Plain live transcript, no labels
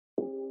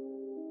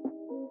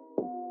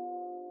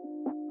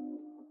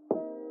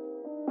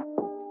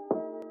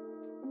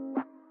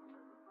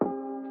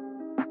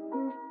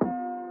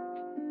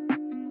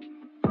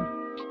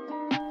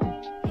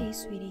Hey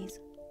sweeties,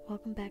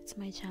 welcome back to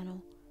my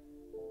channel.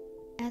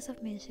 As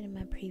I've mentioned in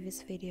my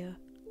previous video,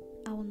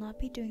 I will not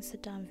be doing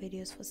sit down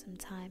videos for some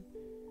time,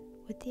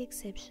 with the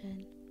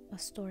exception of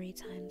story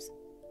times.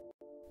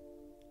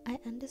 I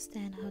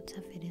understand how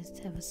tough it is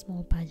to have a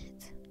small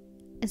budget,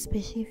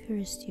 especially if you're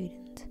a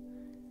student.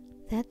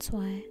 That's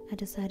why I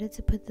decided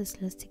to put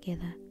this list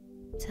together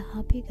to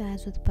help you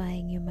guys with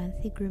buying your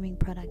monthly grooming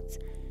products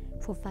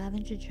for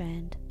 500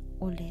 Rand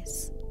or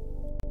less.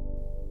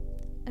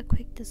 A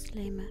quick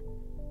disclaimer,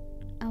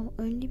 I will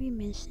only be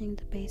mentioning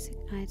the basic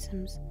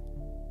items,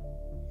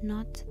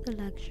 not the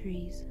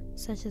luxuries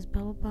such as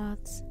bubble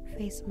baths,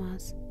 face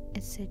masks,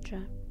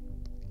 etc.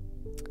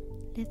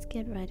 Let's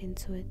get right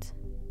into it.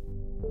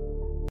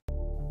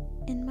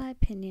 In my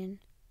opinion,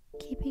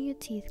 keeping your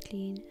teeth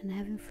clean and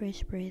having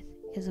fresh breath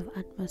is of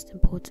utmost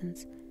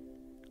importance.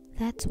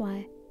 That's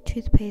why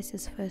toothpaste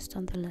is first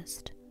on the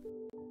list.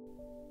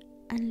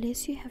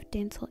 Unless you have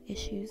dental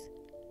issues,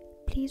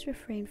 please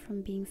refrain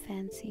from being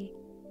fancy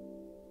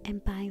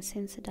and buying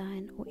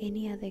Sensodyne or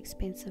any other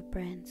expensive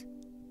brands.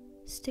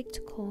 Stick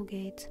to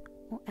Colgate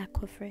or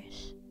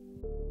Aquafresh.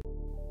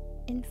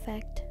 In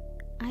fact,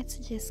 I'd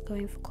suggest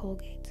going for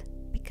Colgate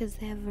because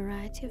they have a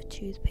variety of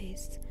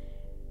toothpastes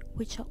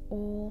which are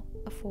all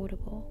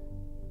affordable.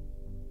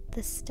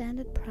 The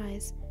standard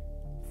price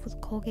for the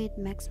Colgate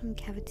Maximum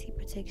Cavity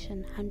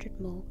Protection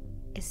 100ml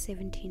is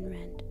 17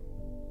 Rand,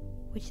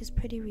 which is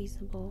pretty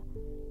reasonable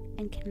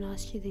and can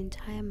last you the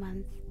entire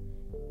month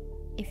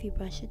if you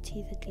brush your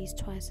teeth at least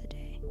twice a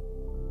day.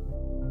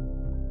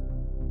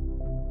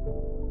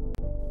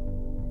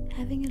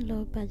 Having a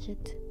low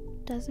budget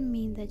doesn't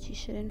mean that you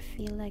shouldn't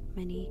feel like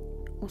money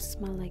or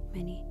smell like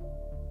money.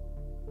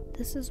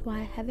 This is why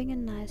having a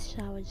nice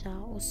shower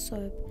gel or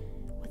soap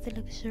with a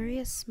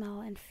luxurious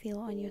smell and feel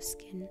on your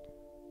skin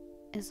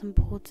is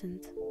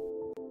important.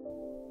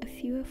 A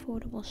few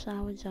affordable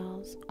shower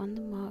gels on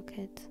the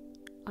market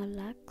are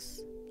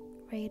Lux,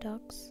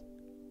 Radox,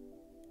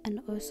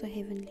 and Oh So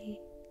Heavenly,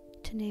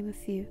 to name a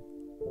few.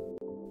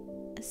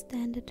 A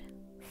standard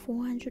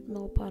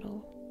 400ml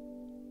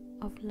bottle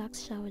of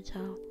Lux shower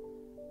gel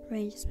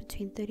ranges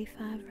between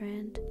 35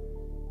 Rand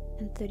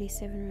and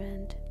 37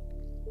 Rand.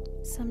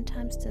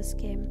 Sometimes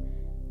Discam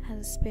has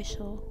a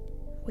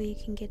special where you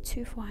can get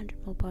two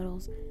 400ml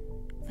bottles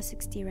for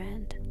 60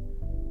 Rand.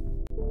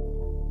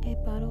 A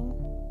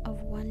bottle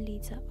of 1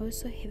 liter Oh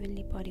So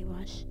Heavenly body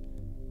wash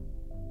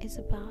is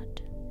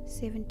about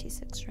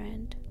 76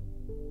 Rand.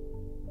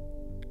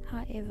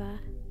 However,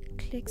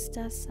 Clicks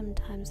does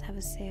sometimes have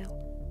a sale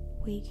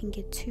where you can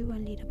get two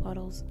 1 liter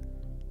bottles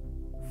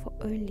for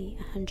only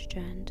 100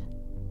 Rand.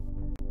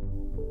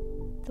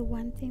 The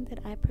one thing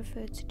that I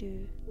prefer to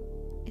do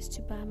is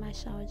to buy my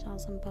shower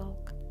gels in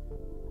bulk,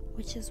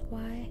 which is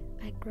why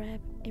I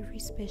grab every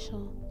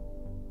special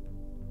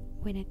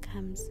when it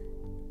comes.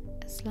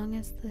 As long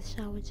as the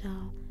shower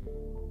gel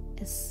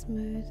is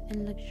smooth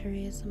and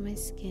luxurious on my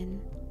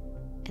skin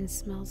and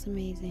smells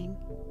amazing,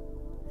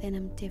 then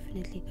I'm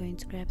definitely going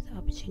to grab the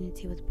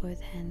opportunity with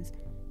both hands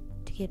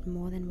to get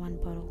more than one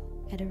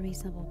bottle at a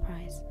reasonable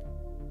price.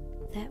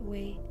 That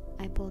way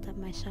I build up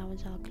my shower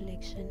gel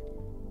collection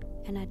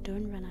and I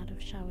don't run out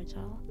of shower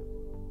gel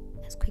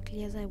as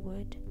quickly as I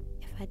would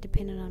if I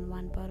depended on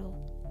one bottle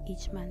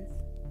each month.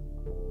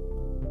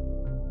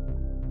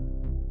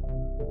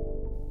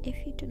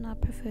 If you do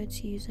not prefer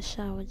to use a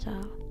shower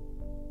gel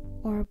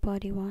or a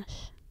body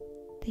wash,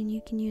 then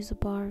you can use a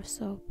bar of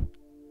soap.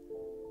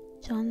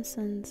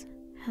 Johnson's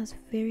has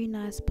very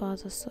nice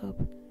bars of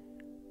soap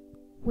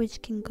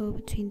which can go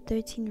between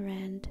 13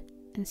 Rand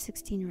and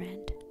 16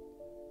 Rand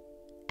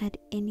at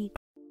any.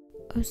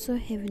 Oh So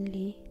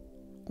Heavenly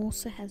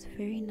also has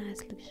very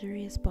nice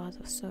luxurious bars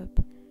of soap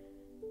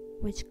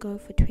which go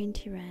for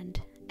 20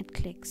 Rand at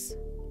Clicks.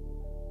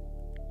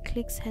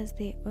 Clicks has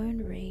their own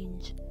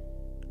range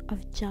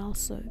of gel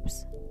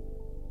soaps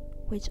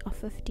which are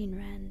 15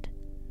 Rand.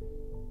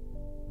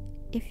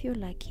 If you're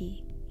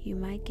lucky, you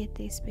might get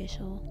their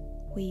special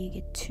where you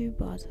get 2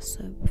 bars of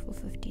soap for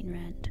 15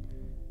 Rand.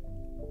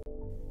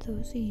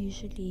 Those are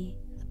usually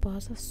the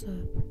bars of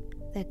soap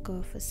that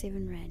go for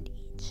 7 Rand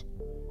each,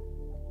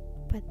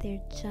 but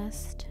they're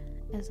just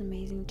as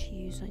amazing to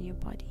use on your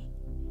body.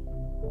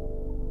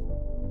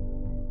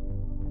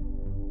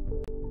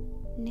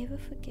 Never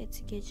forget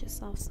to get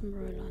yourself some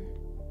roll-on,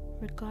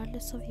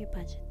 regardless of your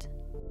budget.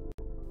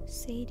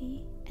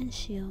 Sadie and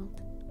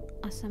Shield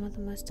are some of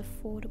the most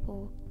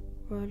affordable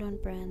roll-on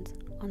brands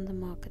on the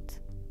market.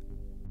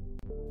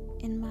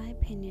 In my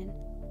opinion,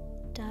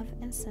 Dove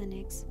and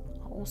Sunex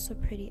are also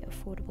pretty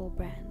affordable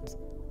brands,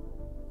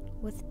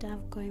 with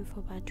Dove going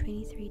for about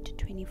 23 to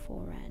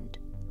 24 Rand.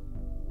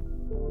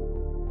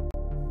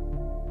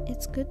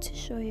 It's good to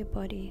show your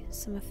body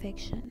some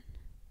affection,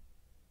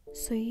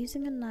 so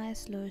using a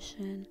nice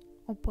lotion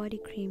or body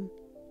cream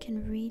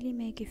can really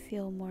make you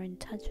feel more in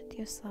touch with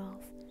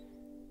yourself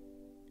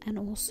and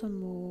also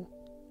more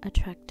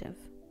attractive.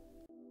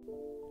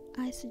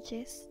 I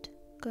suggest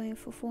going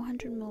for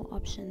 400ml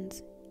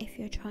options if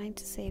you're trying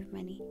to save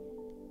money,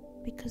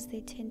 because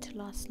they tend to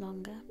last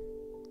longer.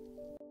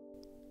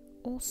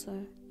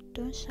 Also,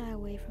 don't shy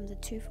away from the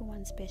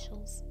 2-for-1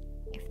 specials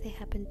if they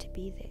happen to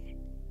be there.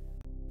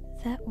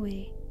 That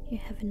way, you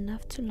have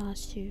enough to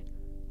last you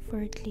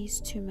for at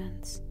least 2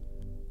 months.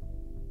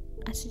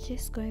 I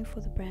suggest going for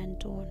the brand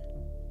Dawn.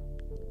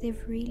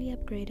 They've really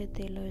upgraded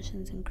their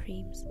lotions and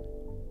creams.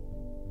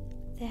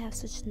 They have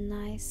such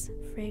nice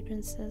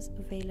fragrances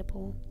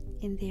available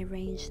in their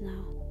range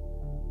now.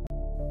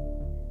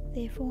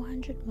 Their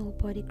 400ml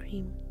body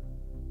cream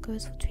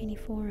goes for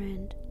 24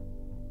 Rand,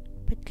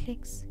 but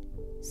Clicks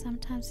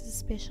sometimes is a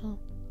special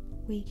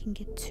where you can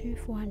get 2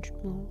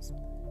 400mls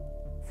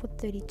for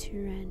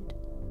 32 Rand.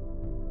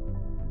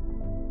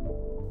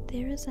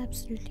 There is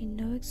absolutely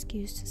no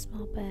excuse to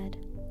smell bad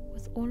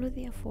with all of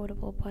the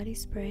affordable body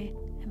spray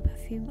and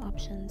perfume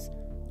options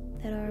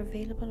that are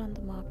available on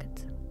the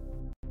market.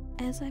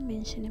 As I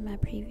mentioned in my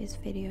previous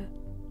video,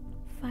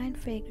 fine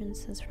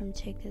fragrances from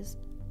Checkers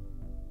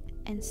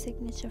and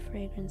signature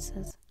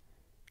fragrances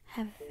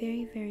have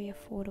very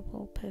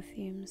affordable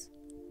perfumes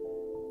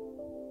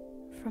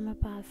from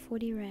about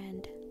 40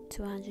 Rand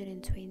to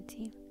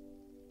 120.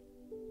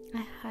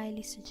 I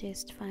highly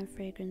suggest fine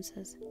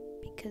fragrances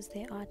because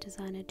they are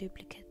designer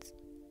duplicates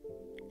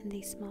and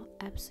they smell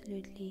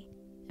absolutely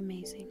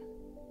amazing.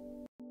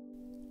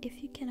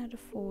 If you cannot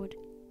afford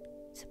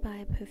to buy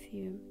a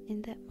perfume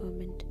in that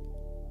moment,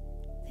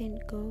 then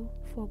go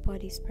for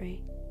body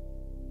spray.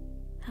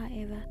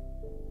 However,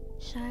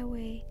 shy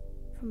away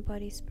from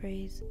body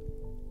sprays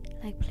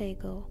like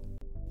Playgirl.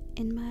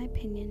 In my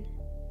opinion,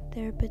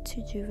 they're a bit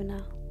too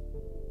juvenile.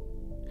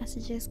 I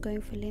suggest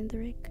going for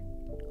Linderick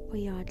or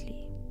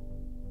Yardley.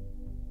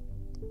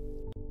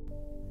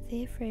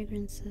 Their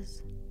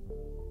fragrances,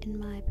 in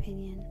my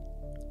opinion,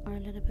 are a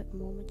little bit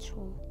more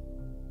mature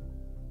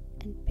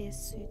and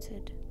best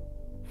suited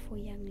for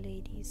young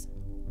ladies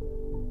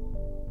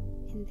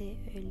in their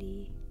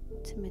early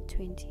to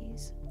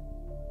mid-20s.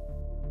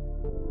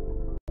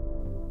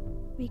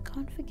 We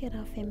can't forget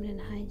our feminine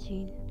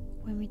hygiene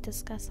when we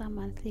discuss our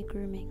monthly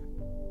grooming.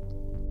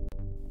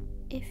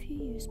 If you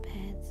use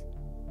pads,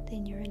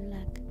 then you're in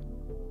luck,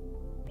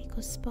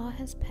 because Spa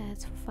has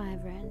pads for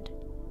 5 Rand.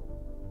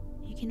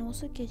 You can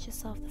also get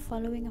yourself the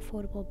following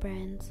affordable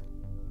brands: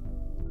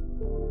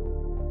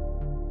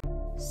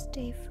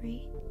 Stay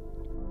Free,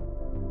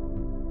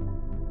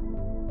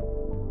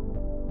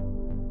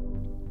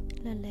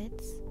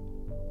 Lalettes,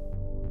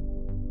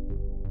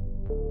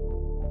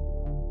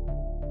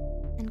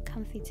 and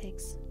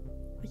Comfytex,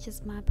 which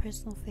is my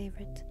personal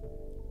favorite.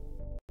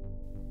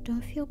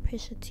 Don't feel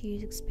pressured to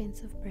use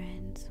expensive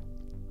brands.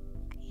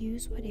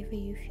 Use whatever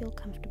you feel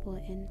comfortable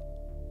in,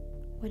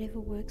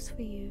 whatever works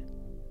for you,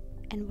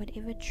 and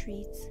whatever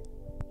treats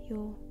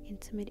your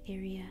intimate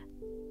area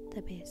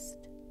the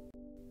best.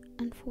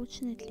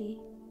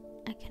 Unfortunately,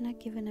 I cannot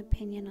give an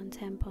opinion on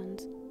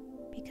tampons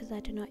because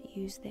I do not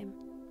use them.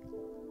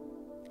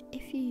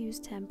 If you use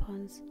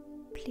tampons,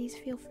 please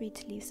feel free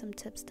to leave some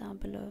tips down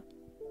below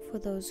for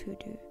those who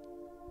do.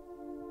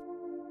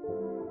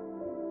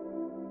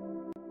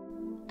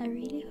 I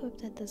really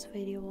hope that this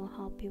video will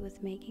help you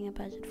with making a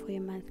budget for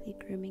your monthly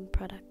grooming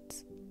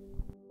products.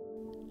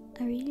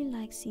 I really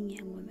like seeing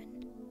young women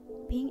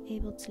being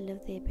able to live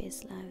their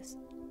best lives,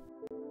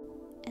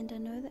 and I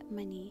know that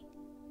money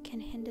can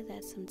hinder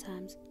that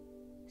sometimes,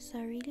 so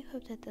I really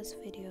hope that this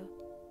video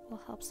will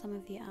help some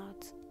of you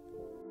out.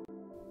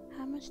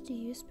 How much do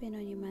you spend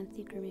on your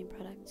monthly grooming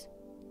products?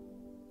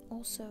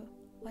 Also,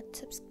 what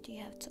tips do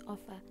you have to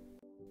offer?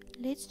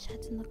 Let's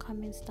chat in the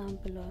comments down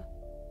below,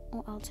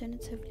 or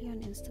alternatively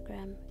on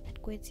Instagram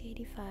at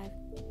Kwetse85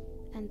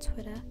 and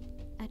Twitter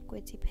at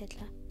Kwetse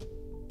Phetla.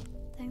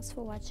 Thanks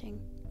for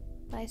watching.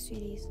 Bye,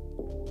 sweeties.